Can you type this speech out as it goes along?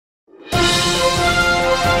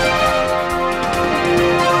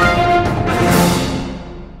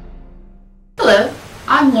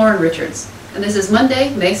Lauren Richards, and this is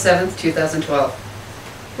Monday, May 7th,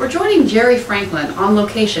 2012. We're joining Jerry Franklin on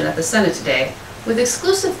location at the Senate today with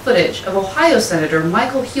exclusive footage of Ohio Senator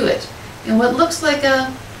Michael Hewitt in what looks like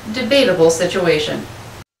a debatable situation.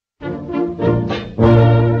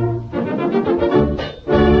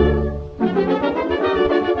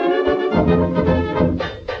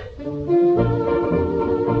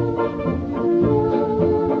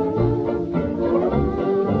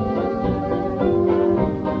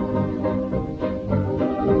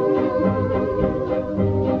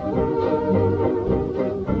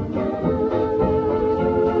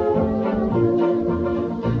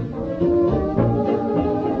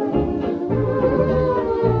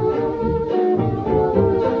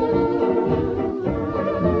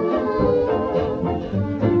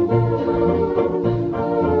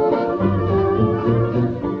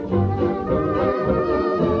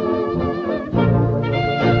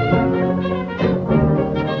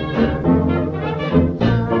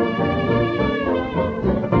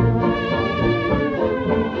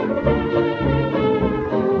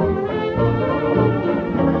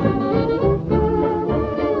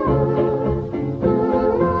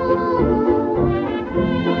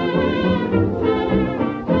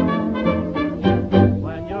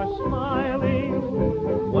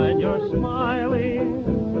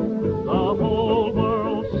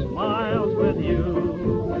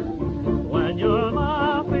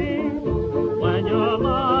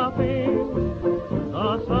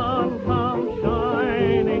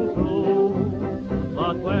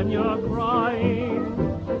 When you're crying,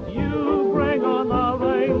 you bring on the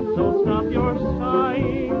rain, so stop your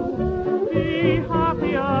sighing. Be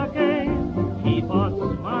happy again, keep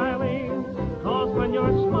on smiling, 'cause when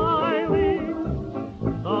you're smiling,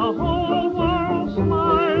 the whole world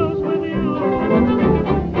smiles with you.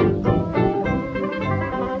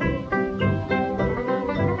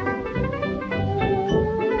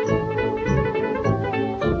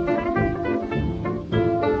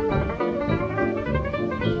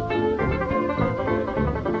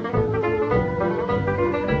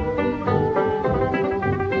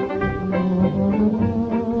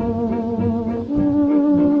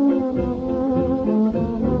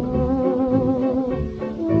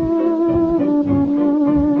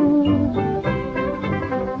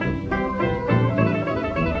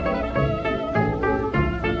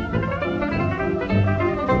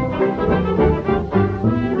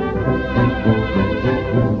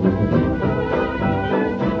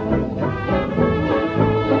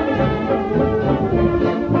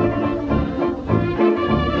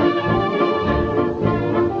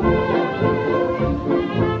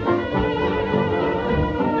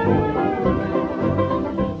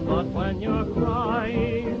 When you're crying,